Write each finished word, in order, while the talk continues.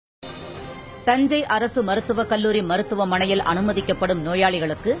தஞ்சை அரசு மருத்துவக் கல்லூரி மருத்துவமனையில் அனுமதிக்கப்படும்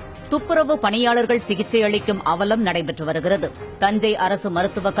நோயாளிகளுக்கு துப்புரவு பணியாளர்கள் சிகிச்சை அளிக்கும் அவலம் நடைபெற்று வருகிறது. தஞ்சை அரசு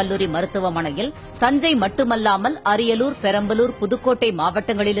மருத்துவக் கல்லூரி மருத்துவமனையில் தஞ்சை மட்டுமல்லாமல் அரியலூர், பெரம்பலூர், புதுக்கோட்டை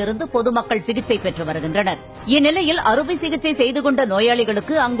மாவட்டங்களிலிருந்து பொதுமக்கள் சிகிச்சை பெற்று வருகின்றனர். இந்நிலையில் அறுவை சிகிச்சை செய்து கொண்ட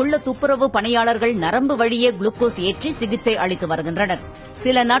நோயாளிகளுக்கு அங்குள்ள துப்புரவு பணியாளர்கள் நரம்பு வழியே குளுக்கோஸ் ஏற்றி சிகிச்சை அளித்து வருகின்றனர்.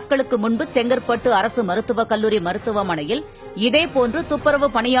 சில நாட்களுக்கு முன்பு செங்கற்பட்டு அரசு மருத்துவக் கல்லூரி மருத்துவமனையில் இதேபோன்று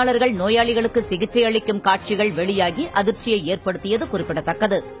துப்புரவு பணியாளர்கள் நோயாளிகளுக்கு சிகிச்சை அளிக்கும் காட்சிகள் வெளியாகி அதிர்ச்சியை ஏற்படுத்தியது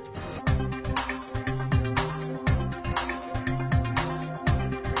குறிப்பிடத்தக்கது.